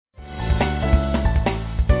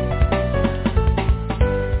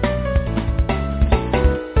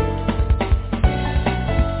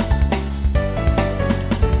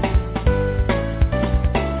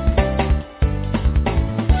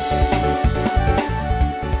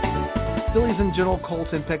gentle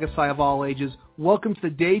Colton Pegasi of all ages, welcome to the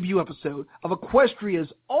debut episode of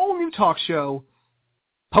Equestria's all-new talk show,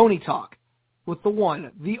 Pony Talk, with the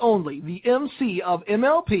one, the only, the MC of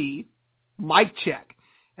MLP, Mike Check.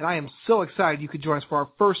 And I am so excited you could join us for our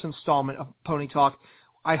first installment of Pony Talk.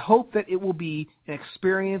 I hope that it will be an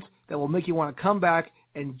experience that will make you want to come back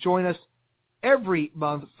and join us every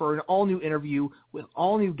month for an all-new interview with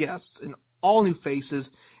all new guests and all new faces,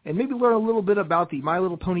 and maybe learn a little bit about the My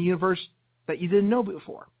Little Pony universe that you didn't know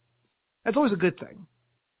before. That's always a good thing.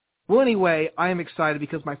 Well, anyway, I am excited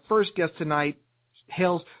because my first guest tonight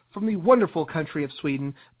hails from the wonderful country of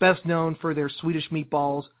Sweden, best known for their Swedish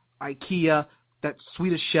meatballs, IKEA, that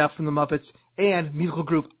Swedish chef from the Muppets, and musical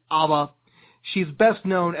group ABBA. She's best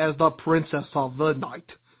known as the Princess of the Night,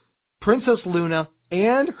 Princess Luna,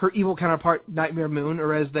 and her evil counterpart, Nightmare Moon,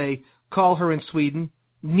 or as they call her in Sweden,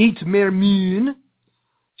 Nightmare Moon.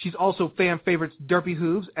 She's also fan favorites Derpy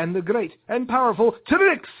Hooves and the Great and Powerful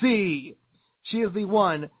Trixie. She is the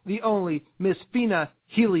one, the only Miss Fina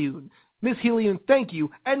Hylen. Miss Hylen, thank you,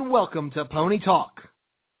 and welcome to Pony Talk.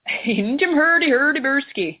 Jim hurdy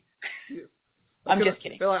bursky. I'm just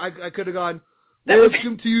kidding. I could have gone,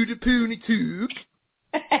 welcome to the Pony Talk.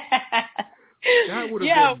 That would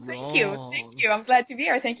have been wrong. Thank you. I'm glad to be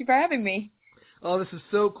here. Thank you for having me. Oh, this is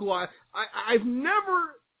so cool. I've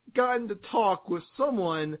never gotten to talk with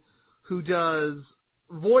someone who does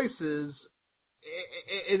voices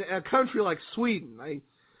in a country like Sweden.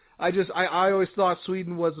 I always thought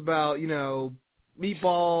Sweden was about,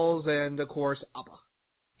 meatballs and, of course, ABBA.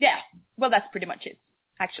 Yeah, well, that's pretty much it,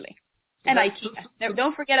 actually. And IKEA.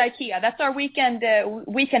 Don't forget IKEA. That's our weekend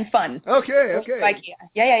fun. Okay. IKEA.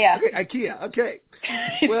 Yeah. Okay, IKEA, okay.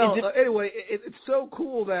 Well, anyway, it's so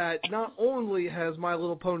cool that not only has My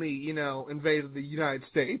Little Pony, invaded the United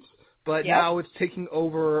States, but now it's taking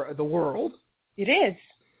over the world. It is.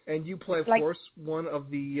 And you play, of course, one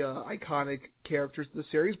of the iconic characters of the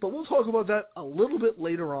series, but we'll talk about that a little bit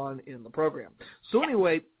later on in the program. So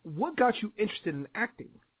anyway, what got you interested in acting?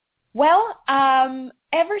 Well,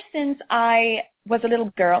 ever since I was a little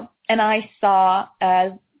girl and I saw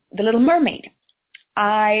The Little Mermaid,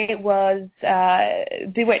 I was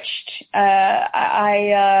bewitched.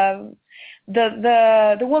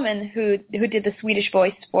 The woman who did the Swedish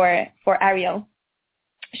voice for Ariel,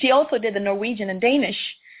 she also did the Norwegian and Danish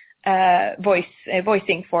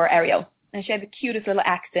voicing for Ariel, and she had the cutest little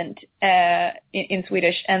accent in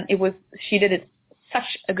Swedish, and she did it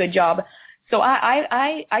such a good job. So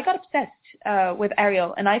I got obsessed with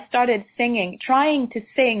Ariel, and I started trying to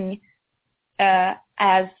sing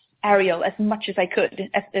as Ariel as much as I could,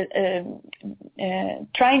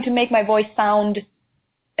 trying to make my voice sound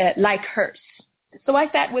like hers. So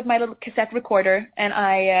I sat with my little cassette recorder, and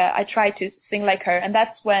I tried to sing like her, and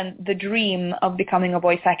that's when the dream of becoming a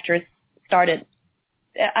voice actress started.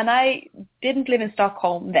 And I didn't live in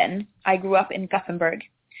Stockholm then. I grew up in Gothenburg,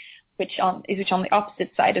 which on the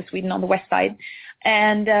opposite side of Sweden, on the west side.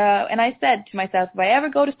 And I said to myself, if I ever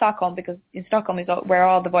go to Stockholm, because in Stockholm is where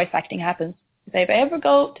all the voice acting happens, if I ever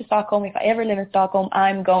go to Stockholm, if I ever live in Stockholm,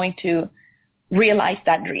 I'm going to realize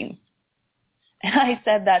that dream. And I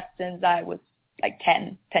said that since I was like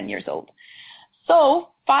 10 years old. So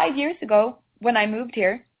 5 years ago, when I moved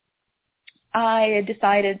here, I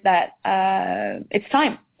decided that it's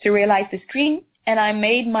time to realize this dream, and I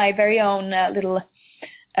made my very own little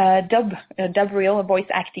dub reel, a voice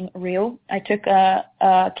acting reel. I took a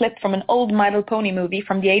clip from an old My Little Pony movie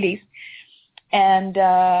from the 80s, and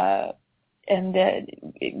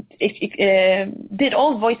it did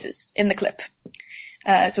all voices in the clip.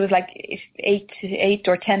 So it was like 8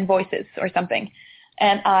 or 10 voices or something.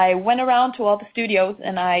 And I went around to all the studios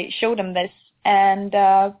and I showed them this, and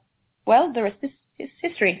the rest is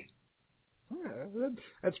history. Yeah,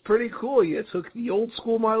 that's pretty cool. You took the old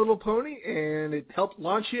school My Little Pony and it helped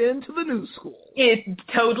launch you into the new school. It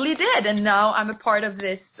totally did, and now I'm a part of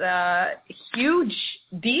this huge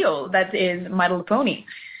deal that is My Little Pony,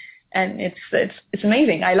 and it's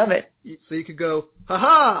amazing. I love it. So you could go,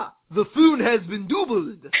 ha-ha, the food has been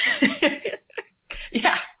doubled.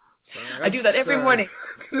 Yeah, I do that every morning.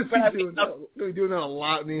 Going to be doing that a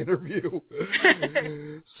lot in the interview.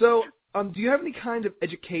 So, do you have any kind of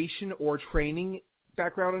education or training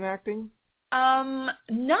background in acting?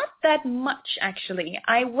 Not that much, actually.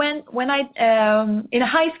 In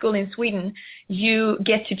high school in Sweden, you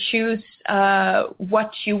get to choose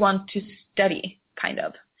what you want to study, kind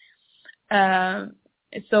of.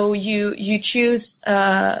 So you choose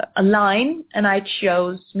a line, and I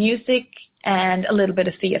chose music and a little bit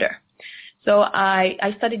of theater. So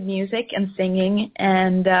I studied music and singing,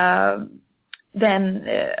 and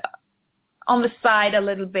then on the side a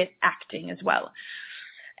little bit acting as well.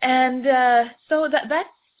 And so that's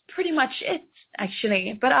pretty much it,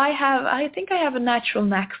 actually. But I think I have a natural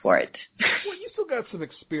knack for it. Well, you still got some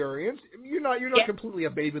experience. You're not completely a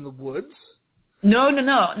babe in the woods. No.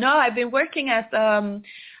 I've been working as a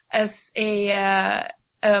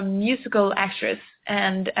musical actress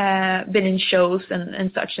and been in shows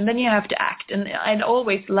and such. And then you have to act. And I'd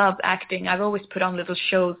always loved acting. I've always put on little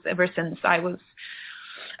shows ever since I was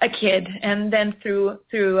a kid. And then through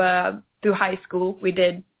high school, we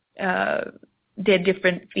did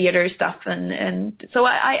different theater stuff, and so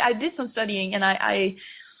I did some studying, and I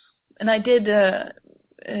did,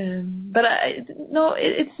 but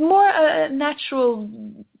it's more a natural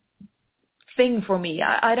thing for me.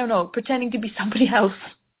 I don't know, pretending to be somebody else.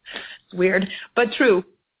 It's weird, but true.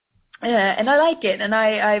 And I like it, and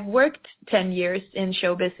I've worked 10 years in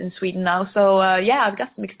showbiz in Sweden now, so I've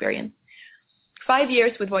got some experience. 5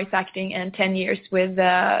 years with voice acting and 10 years with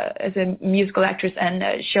as a musical actress and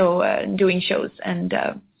doing shows and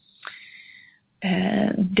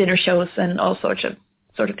dinner shows and all sorts of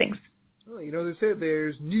things. Well, they say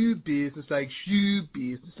there's new business like shoe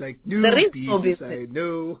business, like new business. I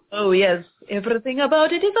know. Oh yes, everything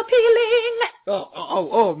about it is appealing.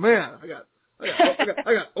 Oh man, I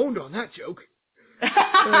got owned on that joke.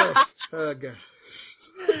 Oh gosh.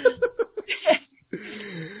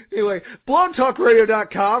 Anyway,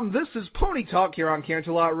 blogtalkradio.com. This is Pony Talk here on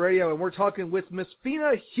Canterlot Radio, and we're talking with Miss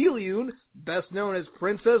Fina Hylen, best known as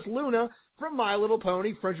Princess Luna from My Little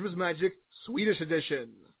Pony Friendship is Magic Swedish Edition.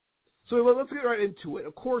 So let's get right into it.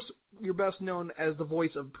 Of course, you're best known as the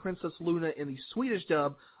voice of Princess Luna in the Swedish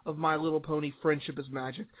dub of My Little Pony Friendship is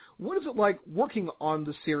Magic. What is it like working on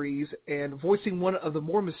the series and voicing one of the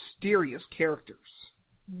more mysterious characters?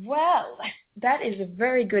 Well, that is a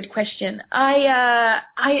very good question. I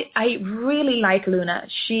really like Luna.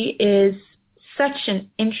 She is such an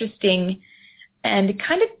interesting and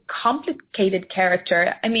kind of complicated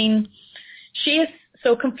character. I mean, she is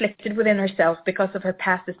so conflicted within herself because of her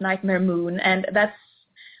past as Nightmare Moon, and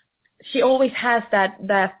she always has that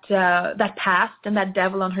past and that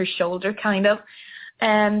devil on her shoulder, kind of.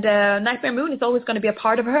 And Nightmare Moon is always going to be a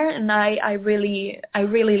part of her, and I really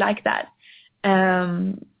like that.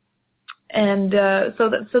 So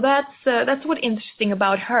that's what's interesting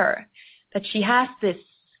about her, that she has this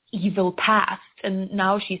evil past, and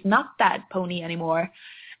now she's not that pony anymore,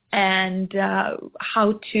 and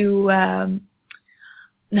how to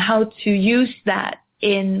use that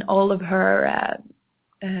in all of her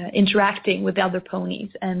interacting with the other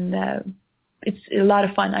ponies, and it's a lot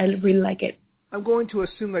of fun. I really like it. I'm going to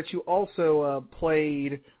assume that you also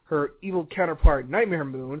played her evil counterpart, Nightmare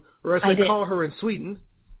Moon, or as they call her in Sweden,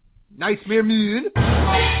 Nightmare Moon.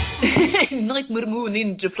 Nightmare Moon,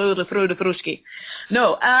 inte Fröde Fruski.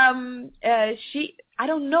 No, I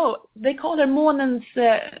don't know. They call her Månens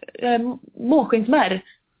Månskensmär,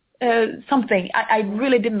 something. I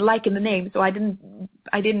really didn't like in the name, so I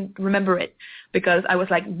didn't remember it, because I was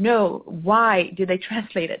like, no, why did they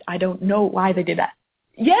translate it? I don't know why they did that.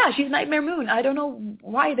 Yeah, she's Nightmare Moon. I don't know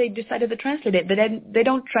why they decided to translate it. They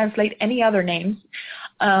don't translate any other names.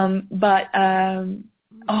 Oh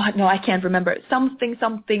no, I can't remember. Something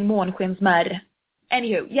Månskensmär.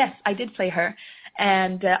 Anywho, yes, I did play her,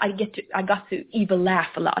 and I got to evil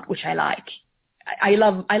laugh a lot, which I like. I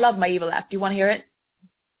love my evil laugh. Do you want to hear it?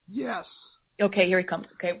 Yes. Okay, here it comes.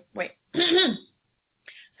 Okay, wait.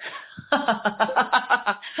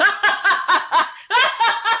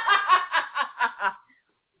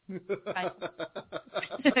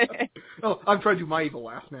 Oh, I'm trying to do my evil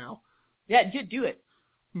laugh now. Yeah, do it.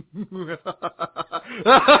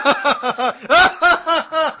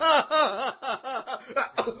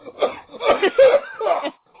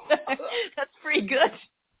 That's pretty good,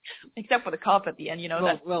 except for the cough at the end.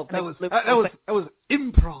 That was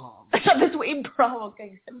improv. That's improv.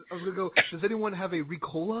 Okay. I was gonna go. Does anyone have a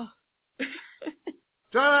Ricola?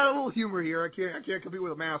 Try a little humor here. I can't compete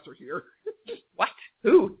with a master here. What?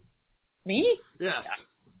 Who? Me? Yes.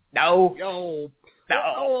 No. No.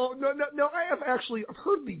 No. I've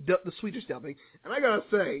heard the Swedish dubbing, and I gotta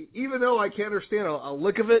say, even though I can't understand a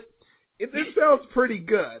lick of it, it sounds pretty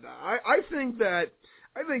good. I think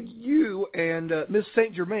you and Miss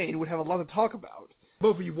Saint Germain would have a lot to talk about.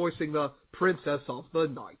 Both of you voicing the Princess of the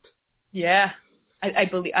Night. Yeah.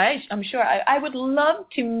 I'm sure. I would love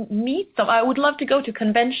to meet them. I would love to go to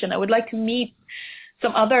convention. I would like to meet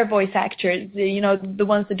some other voice actors, the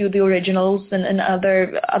ones that do the originals and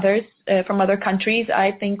others from other countries.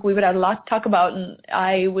 I think we would have a lot to talk about, and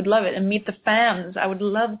I would love it. And meet the fans. I would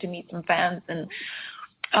love to meet some fans. And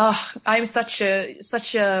I'm such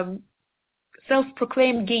a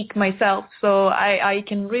self-proclaimed geek myself, so I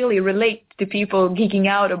can really relate to people geeking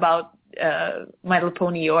out about My Little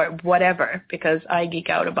Pony or whatever, because I geek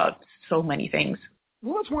out about so many things.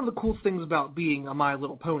 Well, that's one of the cool things about being a My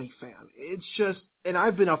Little Pony fan. It's just, and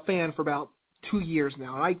I've been a fan for about 2 years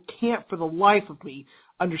now, and I can't for the life of me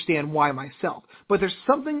understand why myself. But there's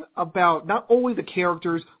something about not only the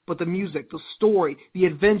characters, but the music, the story, the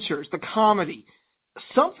adventures, the comedy,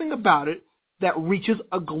 something about it that reaches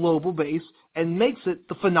a global base and makes it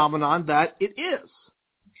the phenomenon that it is.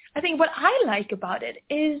 I think what I like about it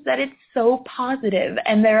is that it's so positive,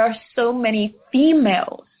 and there are so many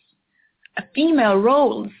female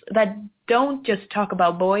roles that don't just talk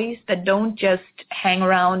about boys, that don't just hang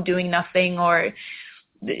around doing nothing, or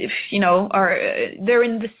or they're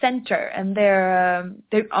in the center, and they're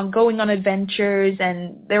going on adventures,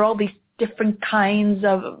 and they're all these different kinds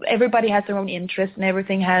of. Everybody has their own interests, and every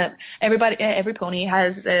pony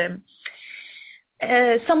has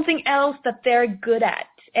something else that they're good at.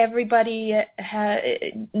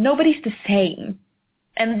 Nobody's the same,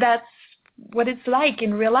 and that's what it's like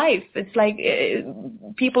in real life. It's like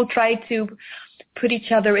people try to put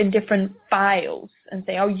each other in different files and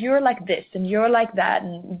say, oh, you're like this and you're like that,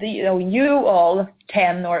 and you all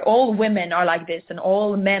 10 or all women are like this and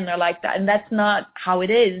all men are like that, and that's not how it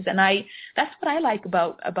is. And that's what I like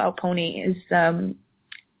about Pony is the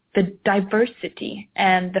diversity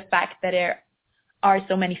and the fact that there are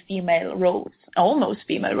so many female roles, almost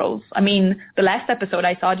female roles. I mean, the last episode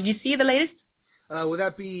I saw, did you see the latest? Would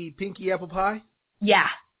that be Pinky Apple Pie? Yeah.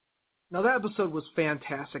 Now, that episode was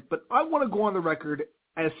fantastic, but I want to go on the record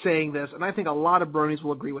as saying this, and I think a lot of bronies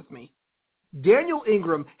will agree with me. Daniel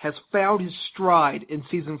Ingram has found his stride in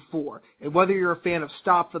Season 4, and whether you're a fan of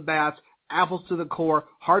Stop the Bats, Apples to the Core,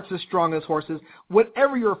 Hearts as Strong as Horses,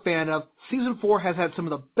 whatever you're a fan of, Season 4 has had some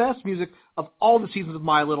of the best music of all the seasons of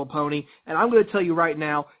My Little Pony, and I'm going to tell you right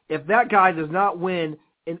now, if that guy does not win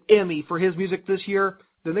an Emmy for his music this year,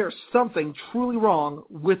 then there's something truly wrong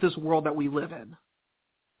with this world that we live in.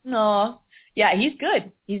 No, yeah, he's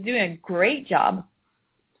good. He's doing a great job.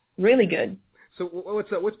 Really good. So,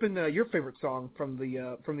 what's been your favorite song from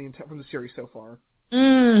the series so far?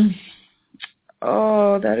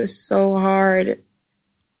 Oh, that is so hard.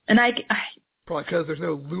 And I probably because there's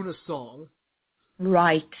no Luna song.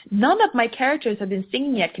 Right. None of my characters have been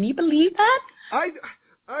singing yet. Can you believe that?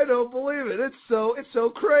 I don't believe it. It's so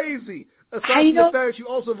crazy. Aside from the fact that you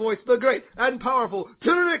also voiced the Great and Powerful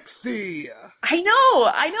Trixie. I know,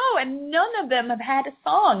 and none of them have had a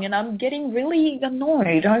song, and I'm getting really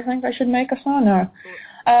annoyed. I think I should make a song now.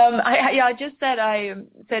 I just said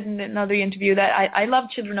in another interview that I love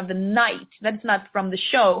Children of the Night. That's not from the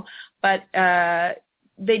show, but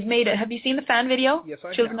they'd made it. Have you seen the fan video? Yes, I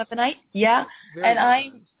have. Children of the Night? Yeah. Very and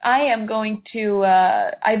nice. I am going to,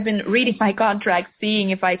 I've been reading my contract, seeing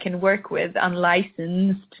if I can work with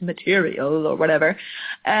unlicensed material or whatever.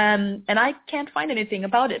 And I can't find anything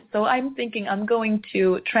about it. So I'm thinking I'm going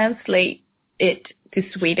to translate it to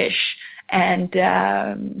Swedish and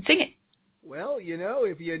sing it. Well,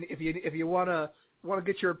 if you want to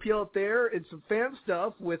get your appeal out there and some fan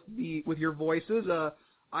stuff with your voices,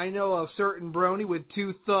 I know a certain brony with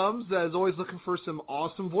 2 thumbs that is always looking for some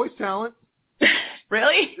awesome voice talent.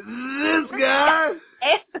 Really? This guy.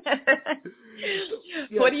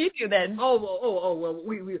 What do you do then? Well,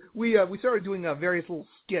 we started doing various little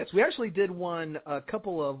skits. We actually did one a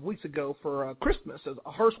couple of weeks ago for Christmas as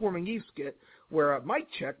a Heartwarming Eve skit where Mike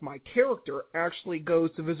Check, my character, actually goes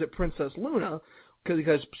to visit Princess Luna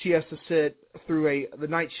because she has to sit through the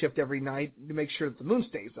night shift every night to make sure that the moon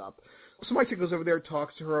stays up. So Mike Check goes over there and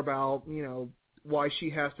talks to her about, why she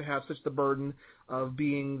has to have such the burden of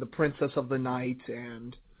being the princess of the night,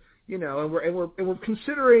 and we're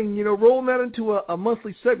considering rolling that into a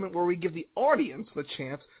monthly segment where we give the audience the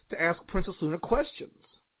chance to ask Princess Luna questions.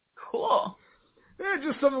 Cool. Yeah,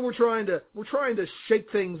 just something we're trying to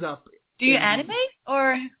shake things up. Do you animate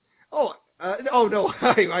or? Oh no!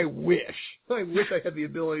 I wish I had the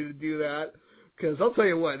ability to do that. Because I'll tell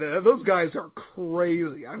you what, those guys are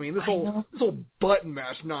crazy. I mean, this whole button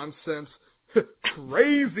mash nonsense.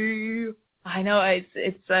 Crazy. I know.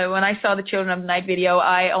 It's when I saw the Children of the Night video,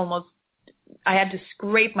 I had to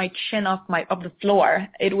scrape my chin off the floor.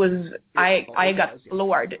 It was I got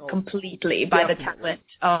floored completely by the talent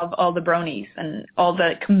of all the bronies and all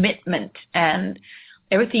the commitment and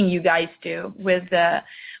everything you guys do with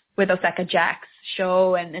Osaka Jack's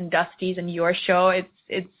show and Dusty's and your show.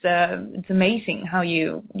 It's amazing how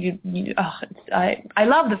I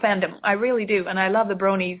love the fandom. I really do. And I love the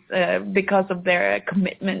bronies because of their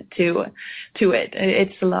commitment to it.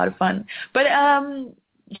 It's a lot of fun. But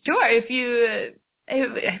sure, if you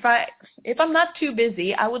if I'm not too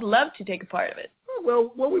busy, I would love to take a part of it.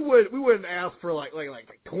 Well, we wouldn't ask for like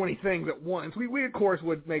 20 things at once. We of course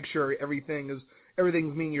would make sure everything's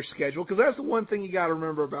meeting your schedule, because that's the one thing you got to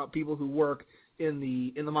remember about people who work in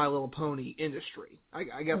the My Little Pony industry.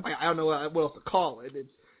 I guess I don't know what else to call it. It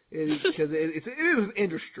is an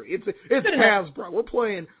industry. It's Hasbro.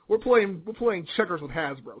 We're playing checkers with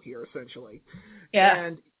Hasbro here, essentially. Yeah.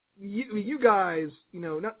 And you guys,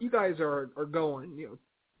 you guys are going,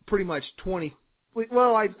 pretty much 20.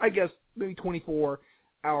 Well, I guess maybe 24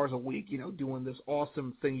 hours a week, doing this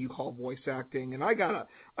awesome thing you call voice acting. And I gotta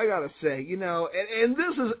say, and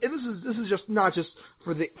this is just not just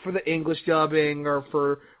for the English dubbing or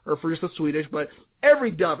for just the Swedish, but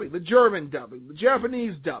every dubbing, the German dubbing, the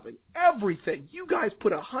Japanese dubbing, everything. You guys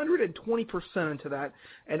put 120% into that,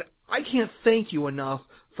 and I can't thank you enough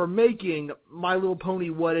for making My Little Pony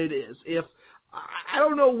what it is. I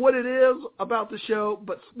don't know what it is about the show,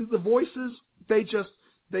 but the voices, they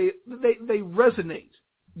resonate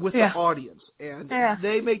with the audience, and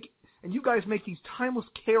and you guys make these timeless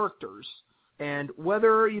characters, and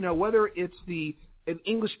whether it's an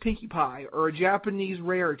English Pinkie Pie or a Japanese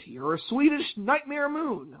Rarity or a Swedish Nightmare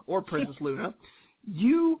Moon or Princess Luna,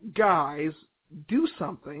 you guys do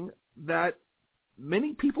something that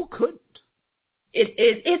many people couldn't.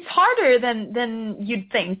 It's harder than you'd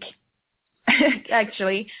think.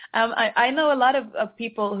 Actually, I know a lot of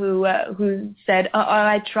people who said, "Oh,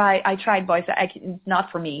 I tried voice. It's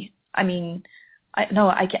not for me. I mean,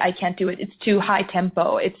 I can't do it. It's too high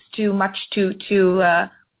tempo. It's too much. It's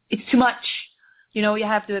too much. You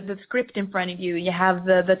have the script in front of you. You have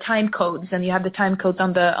the time codes, and you have the time codes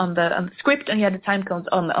on the script, and you have the time codes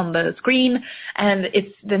on the screen, and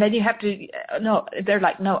then you have to. No, they're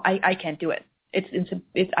like, no, I can't do it.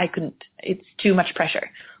 I couldn't. It's too much pressure."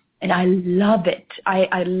 And I love it.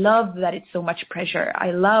 I love that it's so much pressure.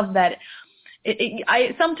 I love that.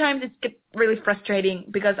 Sometimes it gets really frustrating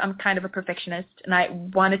because I'm kind of a perfectionist and I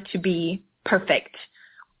want it to be perfect.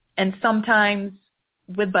 And sometimes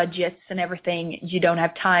with budgets and everything, you don't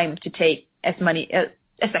have time to take a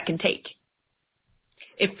second take.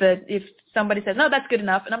 If somebody says, no, that's good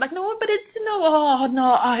enough, and I'm like, no, but it's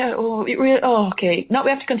okay. No, we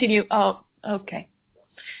have to continue. Oh, okay.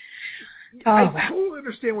 I totally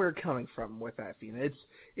understand where you're coming from with that, Fina.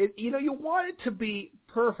 You want it to be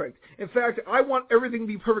perfect. In fact, I want everything to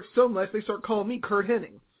be perfect so much they start calling me Kurt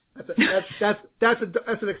Hennig.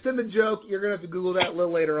 That's an extended joke. You're gonna have to Google that a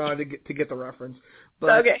little later on to get the reference.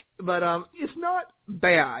 But, okay. But it's not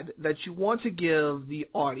bad that you want to give the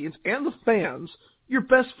audience and the fans your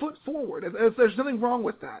best foot forward. There's nothing wrong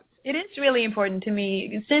with that. It is really important to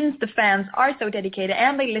me, since the fans are so dedicated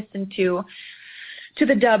and they listen to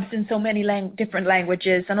the dubs in so many different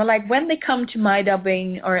languages. And when they come to my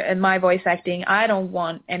dubbing or my voice acting, I don't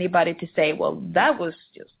want anybody to say, well, that was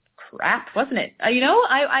just crap, wasn't it?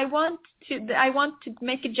 I want to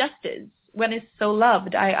make it justice when it's so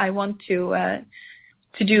loved. I want to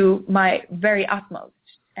do my very utmost.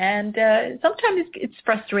 And sometimes it's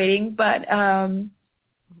frustrating, but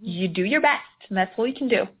you do your best, and that's all you can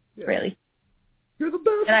do, really. You're the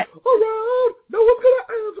best around. No one's gonna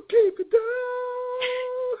ever keep you down.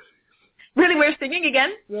 Really, we're singing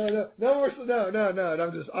again? No.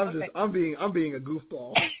 I'm being a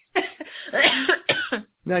goofball.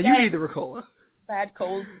 Now you need the Ricola. Bad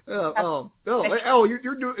cold.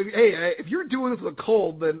 You're doing. Hey, if you're doing this with a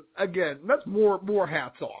cold, then again, that's more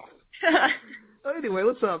hats off. Anyway,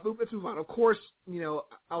 let's move on. Of course,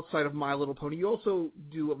 outside of My Little Pony, you also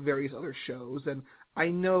do various other shows, and I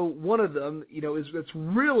know one of them, it's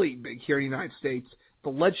really big here in the United States, The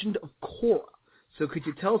Legend of Korra. So could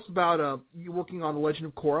you tell us about you working on The Legend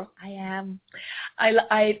of Korra? I am. I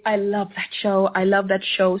love that show. I love that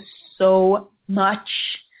show so much.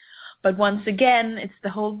 But once again, it's the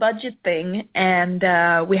whole budget thing, and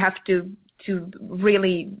we have to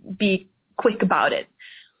really be quick about it,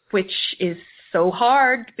 which is so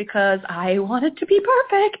hard because I want it to be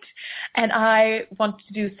perfect, and I want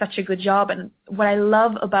to do such a good job. And what I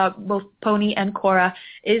love about both Pony and Korra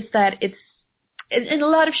is that it's in a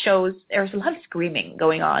lot of shows, there's a lot of screaming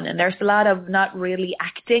going on, and there's a lot of not really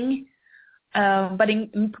acting. But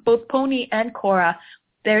in both Pony and Korra,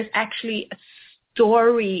 there's actually a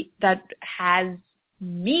story that has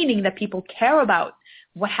meaning, that people care about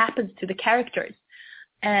what happens to the characters.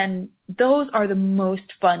 And those are the most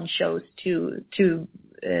fun shows to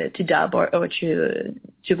dub or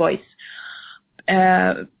to voice.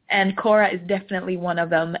 And Korra is definitely one of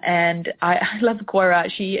them. And I love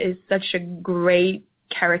Korra. She is such a great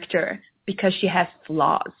character because she has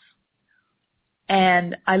flaws.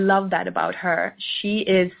 And I love that about her. She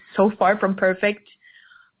is so far from perfect,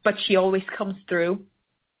 but she always comes through.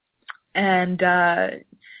 And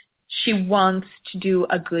she wants to do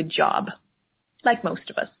a good job, like most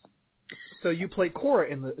of us. So you play Cora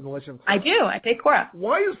in the Legend of Korra. I do. I play Cora.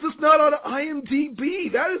 Why is this not on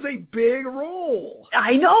IMDb? That is a big role.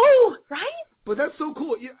 I know, right? But that's so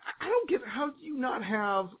cool. I don't get how do you not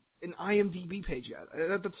have an IMDb page yet.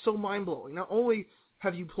 That's so mind-blowing. Not only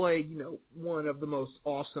have you played, one of the most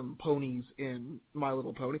awesome ponies in My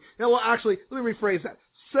Little Pony. Now, well, actually, let me rephrase that.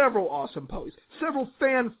 Several awesome ponies. Several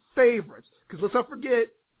fan favorites. Because let's not forget,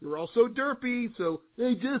 you're also Derpy, so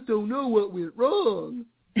they just don't know what went wrong.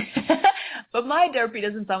 But my Derpy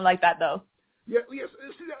doesn't sound like that, though. Yeah, yes.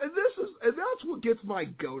 See, and that's what gets my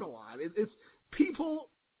goat a lot. It's people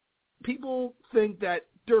think that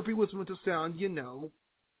Derpy was meant to sound,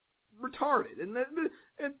 retarded, and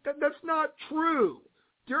that's not true.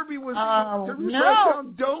 Derpy was meant to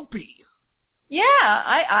sound dopey. Yeah,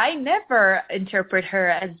 I never interpret her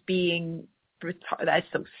as being retarded.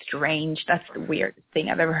 That's so strange. That's the weirdest thing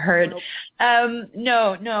I've ever heard. Nope.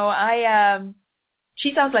 No.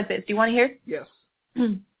 She sounds like this. Do you want to hear? Yes.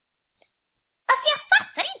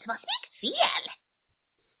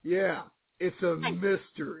 Yeah, it's a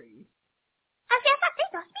mystery.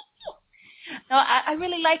 No, I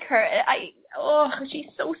really like her. She's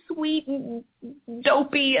so sweet and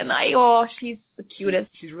dopey, and she's the cutest.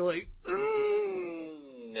 She's really.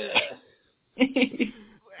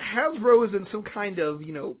 Hasbro is in some kind of,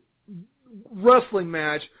 wrestling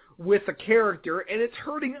match with a character, and it's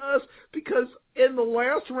hurting us because in the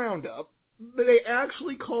last roundup, they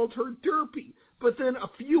actually called her Derpy. But then a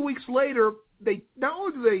few weeks later, they not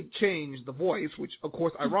only do they change the voice, which, of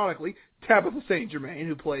course, ironically, Tabitha St. Germain,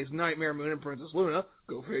 who plays Nightmare Moon and Princess Luna,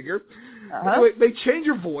 go figure, they change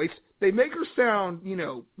her voice. They make her sound,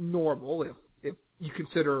 normal, if you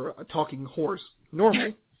consider a talking horse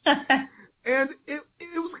normal. And it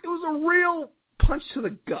was a real punch to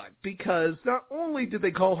the gut, because not only did they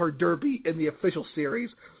call her Derpy in the official series,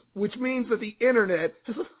 which means that the internet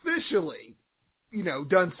has officially,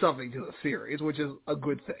 done something to the series, which is a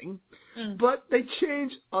good thing, but they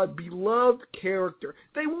changed a beloved character.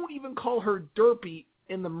 They won't even call her Derpy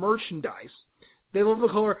in the merchandise. They won't even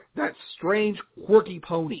call her that strange, quirky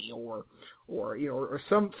pony, or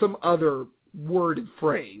some other worded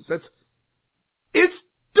phrase. It's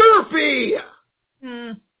Derpy!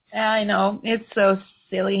 I know. It's so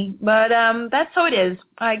silly. But that's how it is.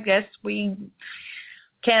 I guess we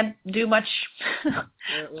can't do much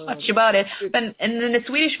about it. And in the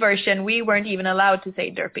Swedish version, we weren't even allowed to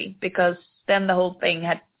say Derpy, because then the whole thing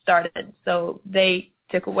had started. So they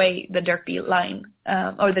took away the Derpy line,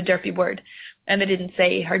 or the Derpy word, and they didn't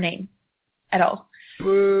say her name at all.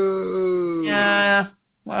 Boo! Yeah,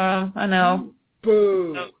 well, I know.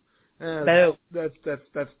 Boo! Boo. That's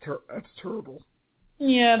terrible.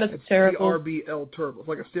 Yeah, that's terrible. TRBL turbo. It's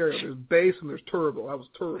like a stereo. There's bass and there's turbo. That was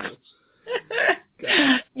terrible.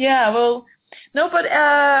 Yeah, well, no, but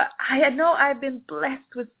I've been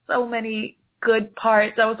blessed with so many good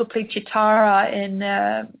parts. I also played Chitara in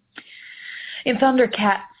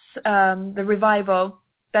Thundercats, the revival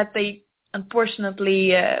that they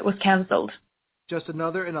unfortunately was canceled. Just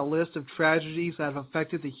another in a list of tragedies that have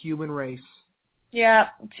affected the human race. Yeah,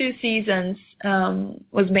 2 seasons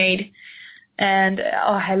was made, and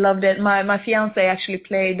I loved it. My fiance actually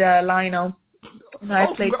played Lionel.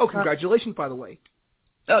 Congratulations, by the way.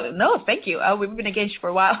 Oh, no, thank you. We've been engaged for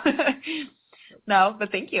a while. No,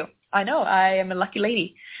 but thank you. I know, I am a lucky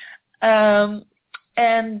lady. That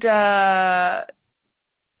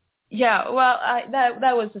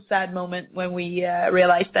was a sad moment when we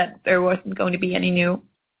realized that there wasn't going to be any new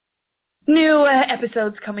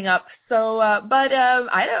episodes coming up. So, but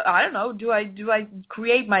I don't know. Do I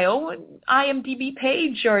create my own IMDb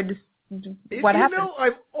page, or just what happens?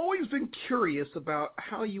 I've always been curious about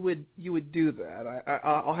how you would do that.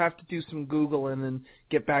 I'll have to do some Googling and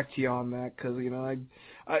get back to you on that, because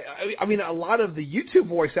I mean, a lot of the YouTube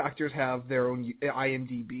voice actors have their own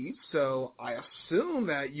IMDb, so I assume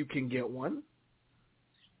that you can get one.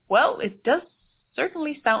 Well, it does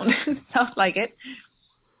certainly sound like it.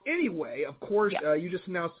 Anyway, of course, you just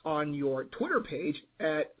announced on your Twitter page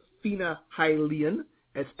at Fina Hylen.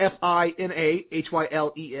 It's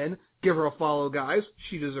FINAHYLEN. Give her a follow, guys.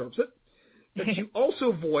 She deserves it. That you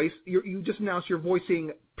also voice, you just announced you're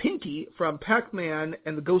voicing Pinky from Pac-Man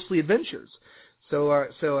and the Ghostly Adventures. So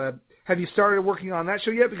have you started working on that show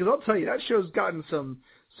yet? Because I'll tell you, that show's gotten some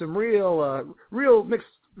real mixed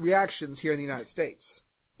reactions here in the United States.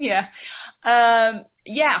 Yeah. I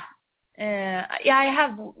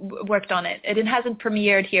have worked on it. It hasn't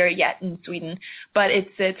premiered here yet in Sweden, but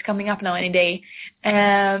it's coming up now any day.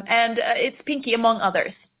 And it's Pinky, among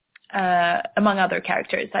others. among other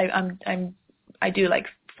characters. I do like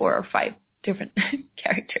 4 or 5 different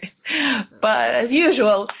characters, but as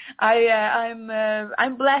usual,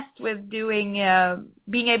 I'm blessed with being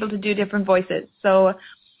able to do different voices. So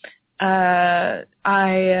that's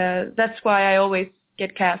why I always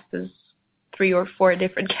get cast as 3 or 4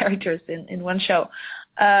 different characters in one show.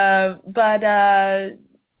 But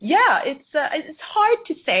it's hard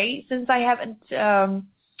to say since I haven't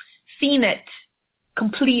seen it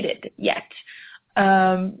completed yet.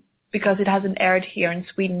 Because it hasn't aired here in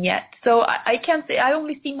Sweden yet. So I can't say, I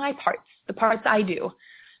only see my parts, the parts I do.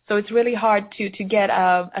 So it's really hard to get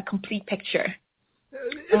a complete picture.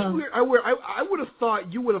 It's weird. I would have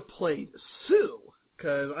thought you would have played Sue,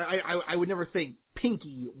 because I would never think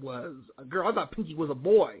Pinky was a girl. I thought Pinky was a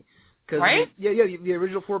boy. Right? The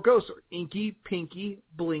original 4 ghosts are Inky, Pinky,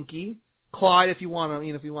 Blinky, Clyde, if you want to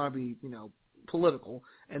be, political,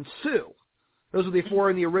 and Sue. Those are the 4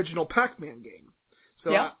 in the original Pac-Man game. So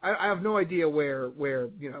yeah. I have no idea where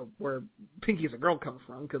Pinky as a girl comes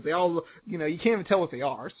from, because they all, you can't even tell what they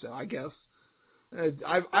are. So I guess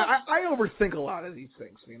I overthink a lot of these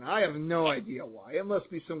things. I have no idea why. It must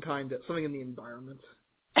be something in the environment.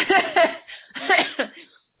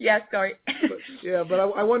 Yeah, sorry. But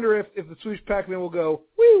I wonder if the Swedish Pac-Man will go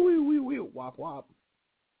wee wee wee wee wop wop.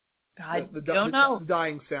 I don't know. The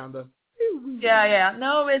dying sound. Yeah.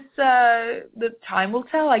 No, it's the time will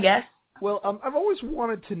tell, I guess. Well, I've always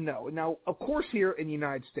wanted to know. Now, of course, here in the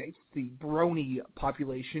United States, the brony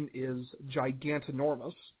population is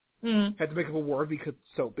gigantinormous. Had to make up a word because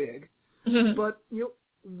it's so big. But,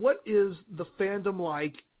 what is the fandom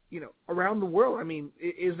like, around the world? I mean,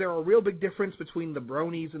 is there a real big difference between the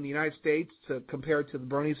bronies in the United States compared to the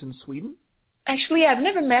bronies in Sweden? Actually, I've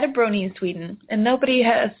never met a brony in Sweden, and nobody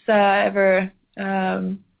has ever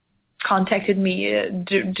contacted me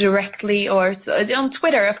directly or on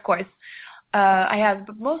Twitter, of course. I have,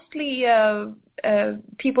 but mostly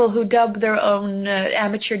people who dub their own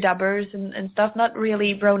amateur dubbers and stuff, not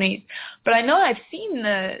really bronies. But I know I've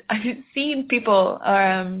seen people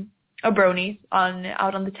bronies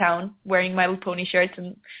out on the town wearing My Little Pony shirts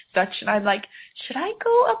and such, and I'm like, should I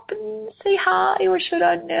go up and say hi, or should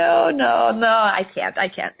I? No, I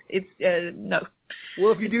can't. It's no.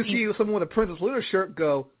 Well, if you do see someone with a Princess Luna shirt,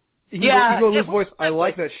 go. You go lose voice. I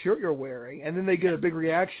like that shirt you're wearing, and then they get a big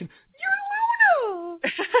reaction. You're Luna.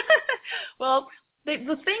 Well,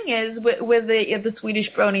 the thing is with the Swedish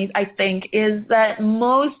bronies, I think, is that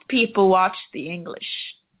most people watch the English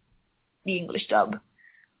dub,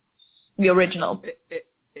 the original.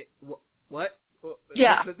 What?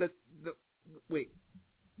 Yeah. Wait,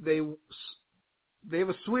 they have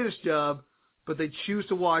a Swedish dub, but they choose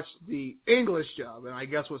to watch the English dub, and I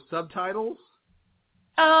guess with subtitles.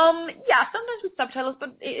 Yeah, sometimes with subtitles,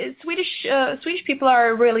 but Swedish people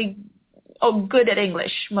are really good at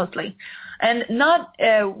English mostly, and not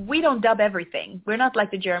we don't dub everything. We're not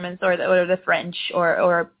like the Germans or the French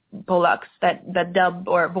or Polacks that dub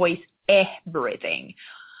or voice everything.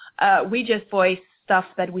 We just voice stuff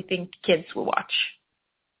that we think kids will watch.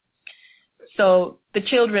 So the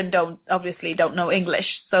children obviously don't know English.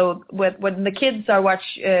 So when the kids are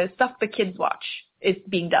stuff the kids watch, it's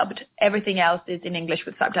being dubbed. Everything else is in English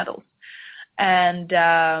with subtitles. And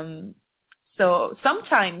so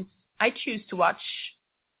sometimes I choose to watch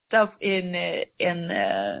stuff in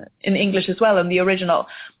English as well, in the original.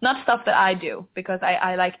 Not stuff that I do, because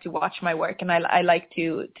I like to watch my work, and I like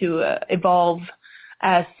to evolve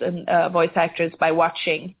as a voice actress by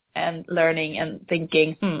watching and learning and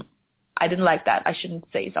thinking, I didn't like that. I shouldn't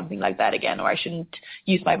say something like that again, or I shouldn't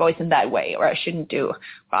use my voice in that way, or I shouldn't do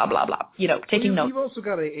blah, blah, blah. Taking notes. You've also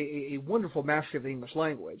got a wonderful mastery of the English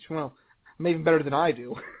language. Well, maybe better than I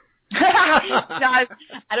do. No, I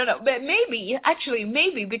don't know. But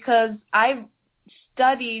maybe because I've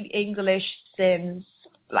studied English since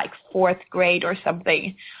like 4th grade or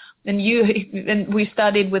something. And we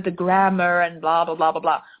studied with the grammar and blah, blah, blah, blah,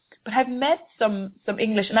 blah. But I've met some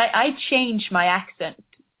English, and I change my accent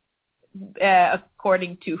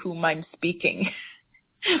according to whom I'm speaking.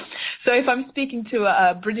 So if I'm speaking to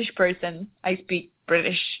a British person, I speak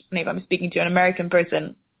British. And if I'm speaking to an American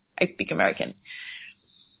person, I speak American.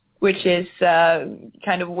 Which is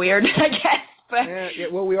kind of weird, I guess. But yeah,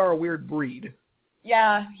 well, we are a weird breed.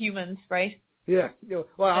 Yeah, humans, right? Yeah.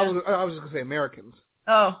 Well, I was just going to say Americans.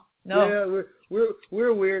 Oh, no. Yeah,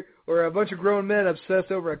 we're weird. We're a bunch of grown men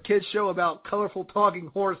obsessed over a kid's show about colorful talking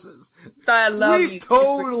horses. I love you. We've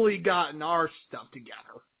totally gotten our stuff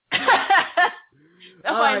together.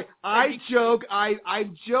 I joke.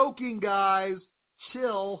 I'm joking, guys.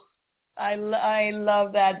 Chill. I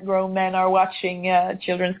love that grown men are watching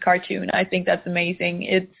children's cartoon. I think that's amazing.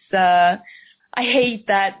 It's I hate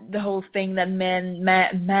that the whole thing that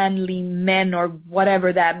manly men or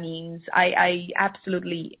whatever that means. I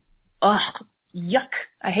absolutely yuck.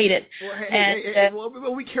 I hate it. Well,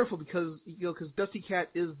 well, be careful because Dusty Cat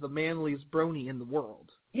is the manliest brony in the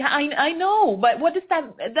world. Yeah, I know, but what is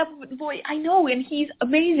that boy? I know, and he's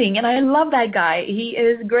amazing, and I love that guy. He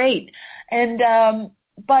is great, and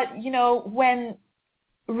but when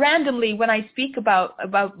randomly when I speak about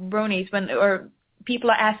bronies, or people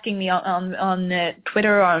are asking me on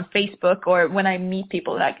Twitter or on Facebook, or when I meet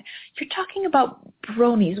people, like, you're talking about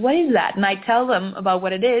bronies, what is that? And I tell them about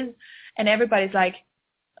what it is, and everybody's like,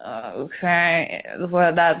 okay,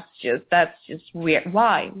 well, that's just weird.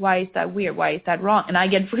 Why is that weird? Why is that wrong? And I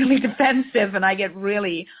get really defensive, and I get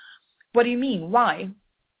really, what do you mean? Why?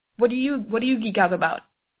 What do you geek out about?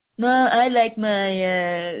 Well, I like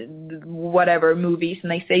my whatever movies,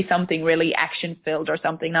 and they say something really action filled or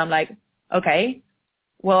something, and I'm like, okay,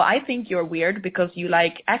 well, I think you're weird because you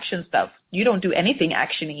like action stuff. You don't do anything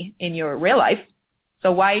actiony in your real life,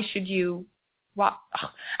 so why should you? Well,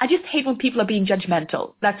 I just hate when people are being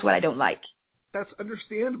judgmental. That's what I don't like. That's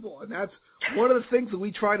understandable, and that's one of the things that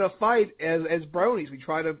we try to fight as bronies. We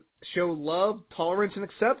try to show love, tolerance, and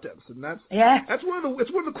acceptance, and that's one of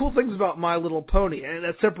the cool things about My Little Pony, and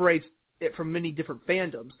that separates it from many different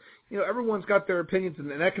fandoms. Everyone's got their opinions, and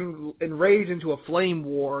that can enrage into a flame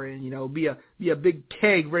war, and be a big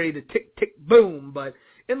keg ready to tick tick boom. But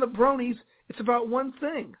in the bronies, it's about one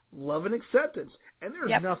thing: love and acceptance. And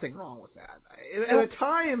there's nothing wrong with that. At a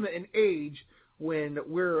time and age when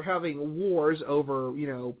we're having wars over,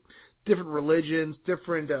 different religions,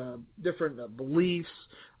 different beliefs,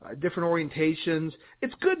 different orientations,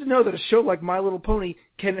 it's good to know that a show like My Little Pony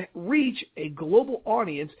can reach a global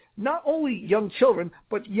audience, not only young children,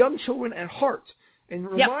 but young children at heart, and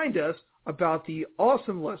remind us about the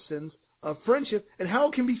awesome lessons of friendship and how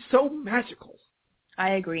it can be so magical.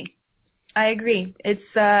 I agree. It's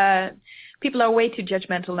people are way too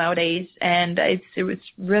judgmental nowadays, and it's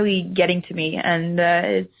really getting to me, and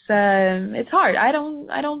it's hard. I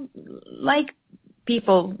don't like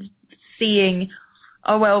people seeing.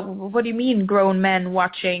 Oh well, what do you mean, grown men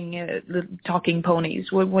watching the talking ponies?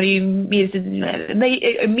 What do you mean?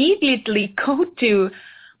 They immediately go to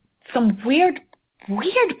some weird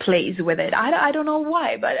place with it. I don't know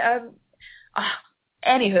why, but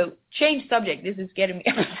anywho, change subject. This is getting me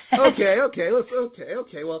upset.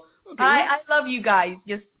 Okay. Well, I love you guys.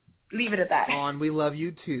 Just leave it at that. We love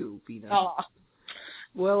you too, Fina. Aww.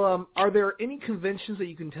 Well, are there any conventions that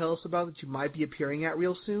you can tell us about that you might be appearing at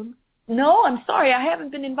real soon? No, I'm sorry. I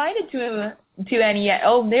haven't been invited to any yet.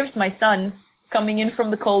 Oh, there's my son coming in from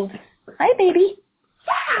the cold. Hi, baby.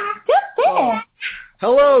 Just there. Oh.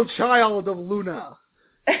 Hello, child of Luna.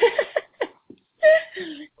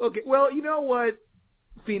 Okay, well, you know what,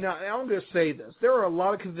 Fina, I'm going to say this. There are a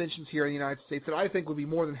lot of conventions here in the United States that I think would be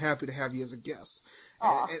more than happy to have you as a guest.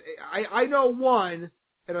 And I know one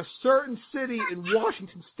in a certain city in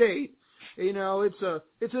Washington State.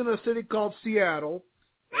 It's in a city called Seattle.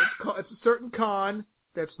 It's a certain con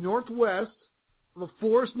that's northwest of a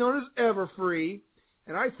forest known as Everfree,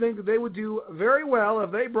 and I think that they would do very well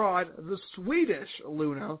if they brought the Swedish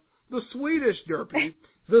Luna, the Swedish Derpy,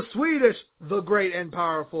 the Great and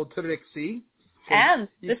Powerful Trixie, and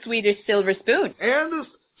the Swedish Silver Spoon. And the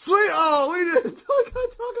we didn't talk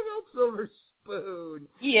about Silver Spoon.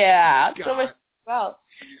 Yeah, God. Silver Spoon. Well,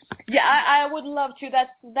 yeah, I would love to.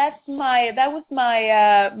 That was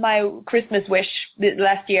my Christmas wish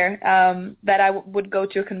last year, that I would go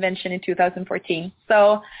to a convention in 2014.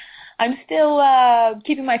 So I'm still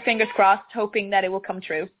keeping my fingers crossed, hoping that it will come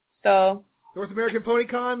true. So North American Pony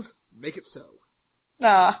Cons, make it so.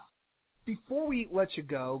 Before we let you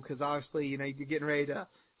go, because obviously you're getting ready to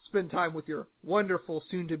spend time with your wonderful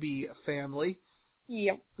soon-to-be family.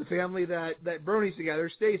 Yep. The family that bronies together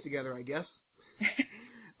stays together, I guess.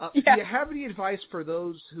 Do you have any advice for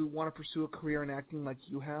those who want to pursue a career in acting like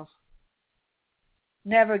you have?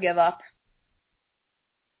 Never give up.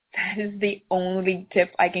 That is the only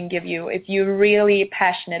tip I can give you. If you're really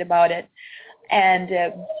passionate about it, and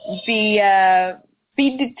be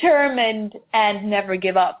determined and never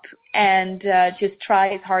give up, and just try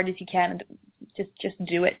as hard as you can. Just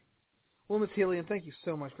do it. Well, Ms. Hylen, thank you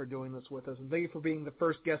so much for doing this with us, and thank you for being the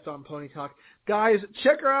first guest on Pony Talk. Guys,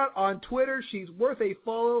 check her out on Twitter. She's worth a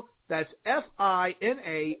follow. That's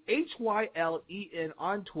FinaHylen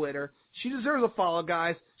on Twitter. She deserves a follow,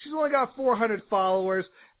 guys. She's only got 400 followers.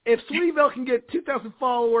 If Sweetville can get 2,000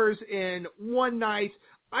 followers in one night,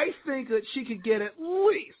 I think that she could get at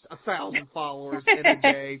least 1,000 followers in a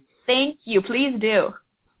day. Thank you. Please do.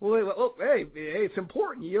 Well, hey, it's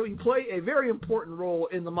important. You play a very important role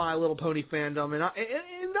in the My Little Pony fandom, and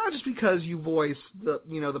not just because you voice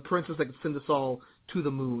the princess that can send us all to the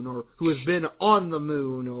moon, or who has been on the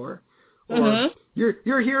moon, or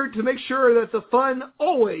you're here to make sure that the fun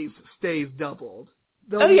always stays doubled.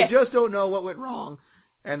 Though you just don't know what went wrong.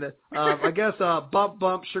 And I guess bump,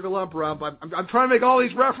 bump, sugar lump, rump. I'm trying to make all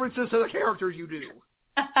these references to the characters you do.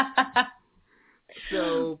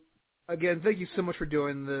 So, again, thank you so much for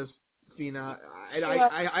doing this, Fina. And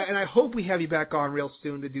I hope we have you back on real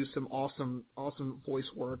soon to do some awesome voice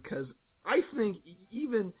work, because I think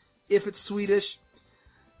even if it's Swedish,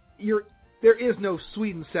 there is no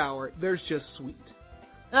sweet and sour. There's just sweet.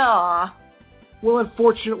 Aww. Well,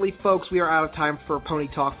 unfortunately, folks, we are out of time for Pony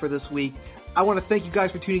Talk for this week. I want to thank you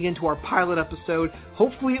guys for tuning in to our pilot episode.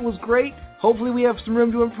 Hopefully it was great. Hopefully we have some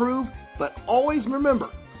room to improve. But always remember,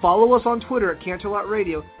 follow us on Twitter at Canterlot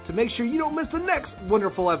Radio to make sure you don't miss the next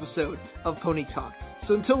wonderful episode of Pony Talk.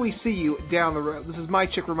 So until we see you down the road, this is my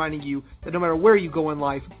chick reminding you that no matter where you go in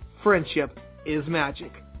life, friendship is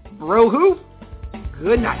magic. Bro Hoof,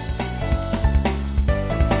 good night.